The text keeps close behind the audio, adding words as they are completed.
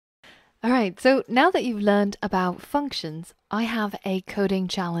Alright, so now that you've learned about functions, I have a coding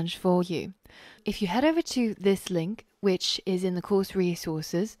challenge for you. If you head over to this link, which is in the course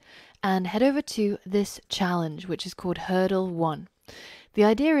resources, and head over to this challenge, which is called Hurdle 1. The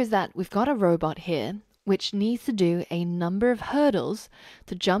idea is that we've got a robot here, which needs to do a number of hurdles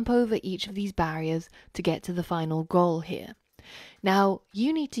to jump over each of these barriers to get to the final goal here. Now,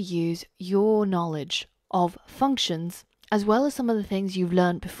 you need to use your knowledge of functions as well as some of the things you've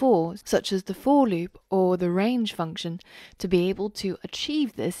learned before, such as the for loop or the range function, to be able to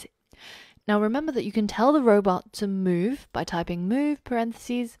achieve this. Now remember that you can tell the robot to move by typing move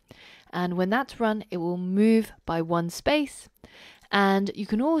parentheses, and when that's run, it will move by one space. And you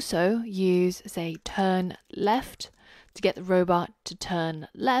can also use, say, turn left to get the robot to turn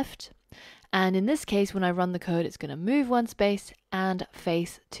left. And in this case, when I run the code, it's going to move one space and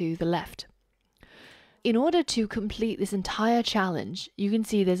face to the left. In order to complete this entire challenge, you can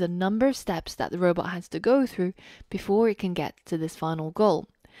see there's a number of steps that the robot has to go through before it can get to this final goal.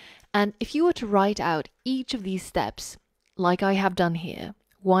 And if you were to write out each of these steps, like I have done here,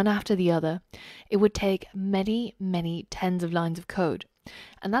 one after the other, it would take many, many tens of lines of code.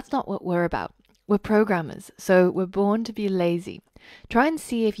 And that's not what we're about. We're programmers, so we're born to be lazy. Try and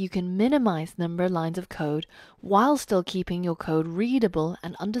see if you can minimize the number of lines of code while still keeping your code readable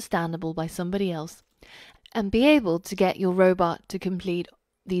and understandable by somebody else, and be able to get your robot to complete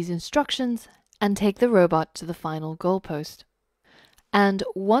these instructions and take the robot to the final goalpost. And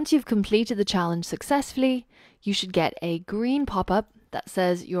once you've completed the challenge successfully, you should get a green pop-up that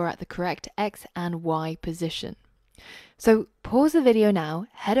says you're at the correct X and Y position. So pause the video now,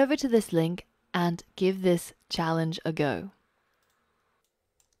 head over to this link, and give this challenge a go.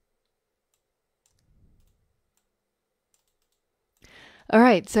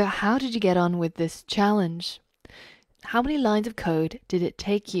 Alright, so how did you get on with this challenge? How many lines of code did it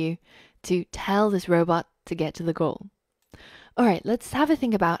take you to tell this robot to get to the goal? Alright, let's have a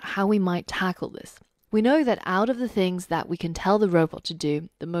think about how we might tackle this. We know that out of the things that we can tell the robot to do,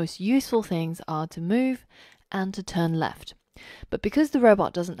 the most useful things are to move and to turn left. But because the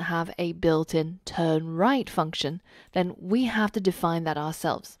robot doesn't have a built-in turn right function, then we have to define that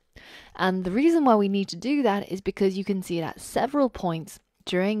ourselves. And the reason why we need to do that is because you can see it at several points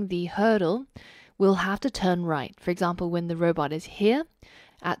during the hurdle, we'll have to turn right. For example, when the robot is here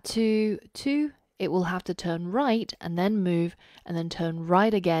at 2, 2, it will have to turn right and then move, and then turn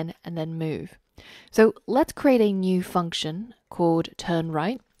right again and then move. So let's create a new function called turn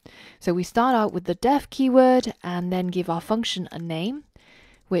right. So we start out with the def keyword and then give our function a name,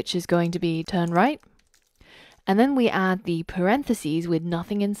 which is going to be turn right. And then we add the parentheses with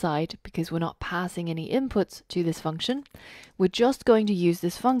nothing inside because we're not passing any inputs to this function. We're just going to use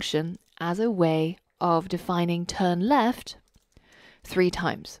this function as a way of defining turn left 3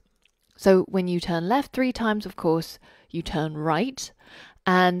 times. So when you turn left 3 times, of course, you turn right.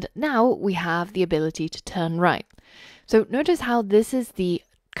 And now we have the ability to turn right. So notice how this is the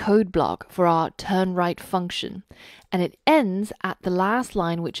code block for our turn right function. And it ends at the last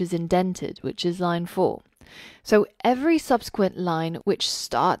line, which is indented, which is line 4. So every subsequent line which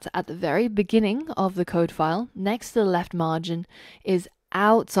starts at the very beginning of the code file next to the left margin is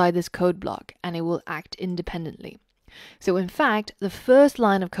outside this code block, and it will act independently. So in fact, the first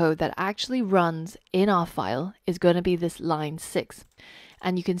line of code that actually runs in our file is going to be this line 6.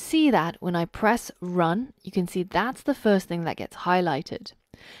 And you can see that when I press run, you can see that's the first thing that gets highlighted.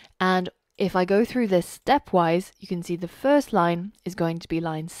 And if I go through this stepwise, you can see the first line is going to be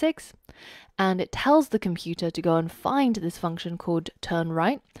line 6. And it tells the computer to go and find this function called turn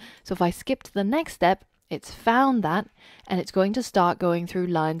right. So if I skip to the next step, it's found that, and it's going to start going through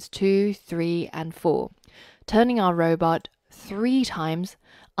lines 2, 3, and 4, turning our robot 3 times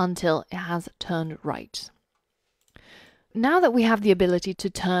until it has turned right. Now that we have the ability to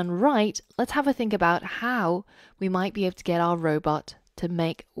turn right, let's have a think about how we might be able to get our robot to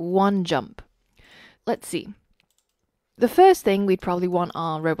make one jump. Let's see. The first thing we'd probably want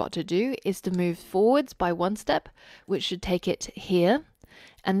our robot to do is to move forwards by 1 step, which should take it here.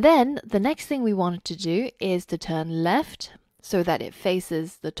 And then the next thing we want it to do is to turn left so that it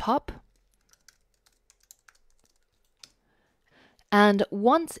faces the top. And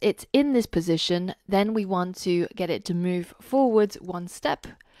once it's in this position, then we want to get it to move forwards 1 step.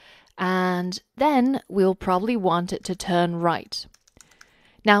 And then we'll probably want it to turn right.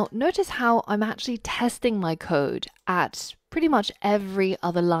 Now, notice how I'm actually testing my code at pretty much every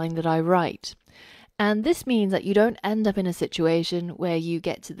other line that I write. And this means that you don't end up in a situation where you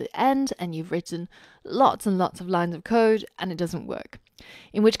get to the end and you've written lots and lots of lines of code and it doesn't work.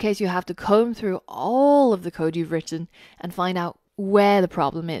 In which case you have to comb through all of the code you've written and find out where the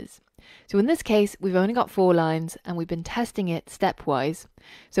problem is. So in this case, we've only got 4 lines and we've been testing it stepwise.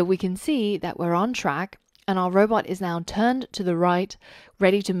 So we can see that we're on track and our robot is now turned to the right,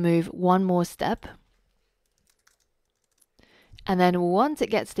 ready to move one more step. And then once it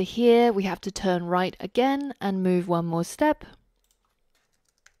gets to here, we have to turn right again and move one more step.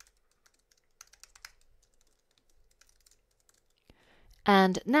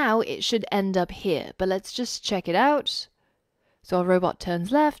 And now it should end up here, but let's just check it out. So our robot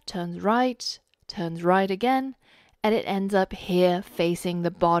turns left, turns right again, and it ends up here facing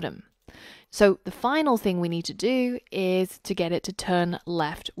the bottom. So the final thing we need to do is to get it to turn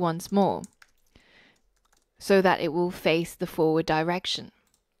left once more, so that it will face the forward direction.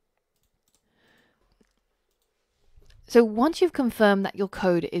 So once you've confirmed that your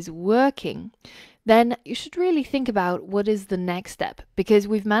code is working, then you should really think about what is the next step, because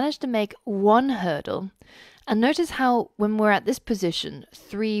we've managed to make one hurdle. And notice how when we're at this position,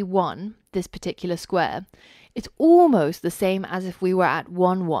 3, 1, this particular square, it's almost the same as if we were at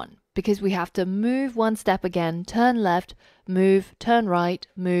 1, 1, because we have to move one step again, turn left, move, turn right,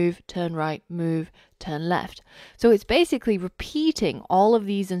 move, turn right, move, turn left. So it's basically repeating all of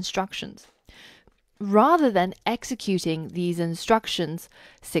these instructions. Rather than executing these instructions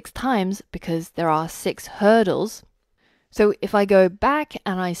 6 times, because there are 6 hurdles. So if I go back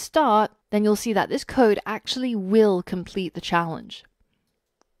and I start, then you'll see that this code actually will complete the challenge.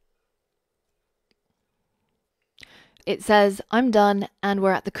 It says, I'm done, and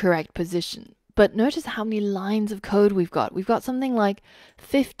we're at the correct position. But notice how many lines of code we've got. We've got something like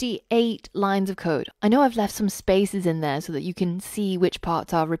 58 lines of code. I know I've left some spaces in there so that you can see which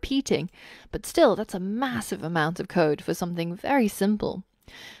parts are repeating, but still, that's a massive amount of code for something very simple.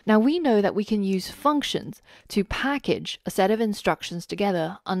 Now we know that we can use functions to package a set of instructions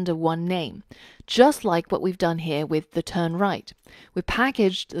together under one name, just like what we've done here with the turn right. We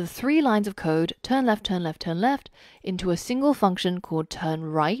packaged the 3 lines of code, turn left, turn left, turn left, into a single function called turn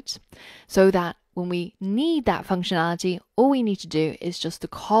right, so that when we need that functionality, all we need to do is just to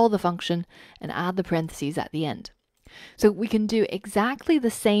call the function and add the parentheses at the end. So we can do exactly the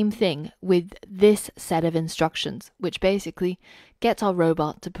same thing with this set of instructions, which basically gets our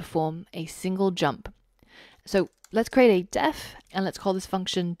robot to perform a single jump. So let's create a def and let's call this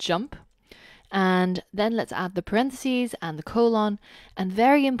function jump. And then let's add the parentheses and the colon. And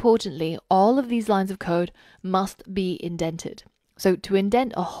very importantly, all of these lines of code must be indented. So to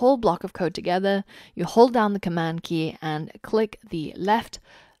indent a whole block of code together, you hold down the command key and click the left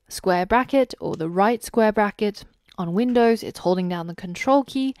square bracket or the right square bracket. On Windows, it's holding down the control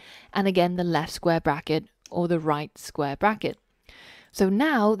key and again the left square bracket or the right square bracket. So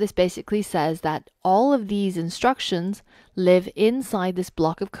now this basically says that all of these instructions live inside this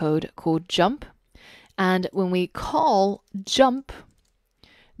block of code called jump. And when we call jump,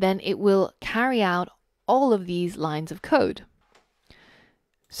 then it will carry out all of these lines of code.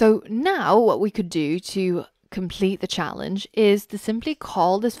 So now what we could do to complete the challenge is to simply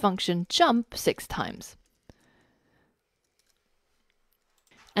call this function jump 6 times.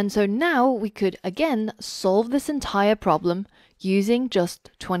 And so now we could again solve this entire problem using just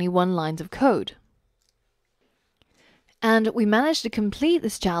 21 lines of code. And we managed to complete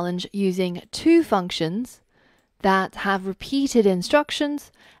this challenge using 2 functions that have repeated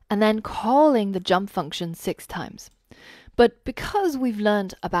instructions and then calling the jump function 6 times. But because we've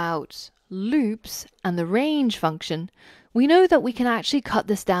learned about loops and the range function, we know that we can actually cut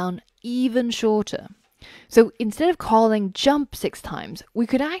this down even shorter. So instead of calling jump 6 times, we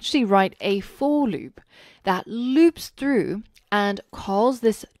could actually write a for loop that loops through and calls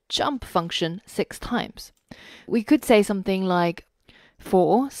this jump function 6 times. We could say something like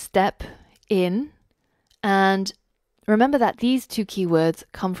for step in, and remember that these 2 keywords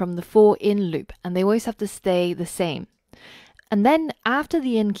come from the for in loop and they always have to stay the same. And then after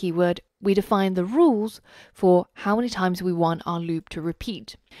the in keyword, we define the rules for how many times we want our loop to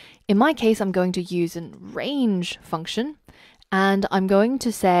repeat. In my case, I'm going to use a range function, and I'm going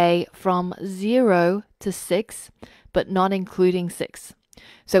to say from 0 to 6, but not including 6.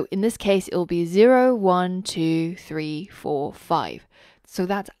 So in this case, it will be 0, 1, 2, 3, 4, 5. So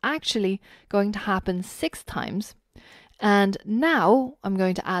that's actually going to happen 6 times. And now I'm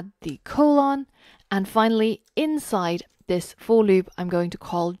going to add the colon, and finally inside this for loop, I'm going to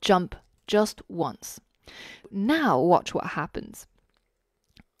call jump just once. Now watch what happens.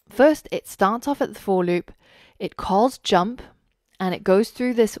 First, it starts off at the for loop, it calls jump, and it goes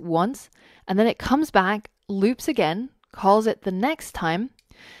through this once, and then it comes back, loops again, calls it the next time,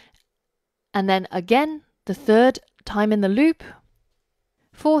 and then again, the 3rd time in the loop,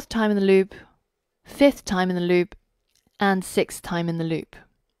 4th time in the loop, 5th time in the loop, and 6th time in the loop.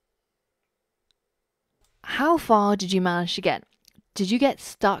 how far did you manage to get? Did you get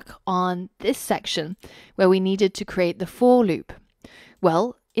stuck on this section where we needed to create the for loop?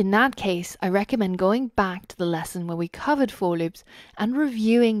 Well, in that case, I recommend going back to the lesson where we covered for loops and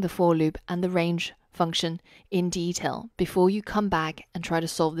reviewing the for loop and the range function in detail before you come back and try to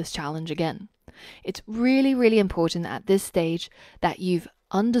solve this challenge again. It's really, really important at this stage that you've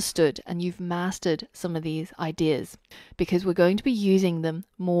understood and you've mastered some of these ideas, because we're going to be using them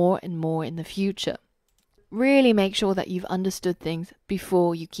more and more in the future. Really make sure that you've understood things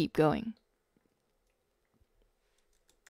before you keep going.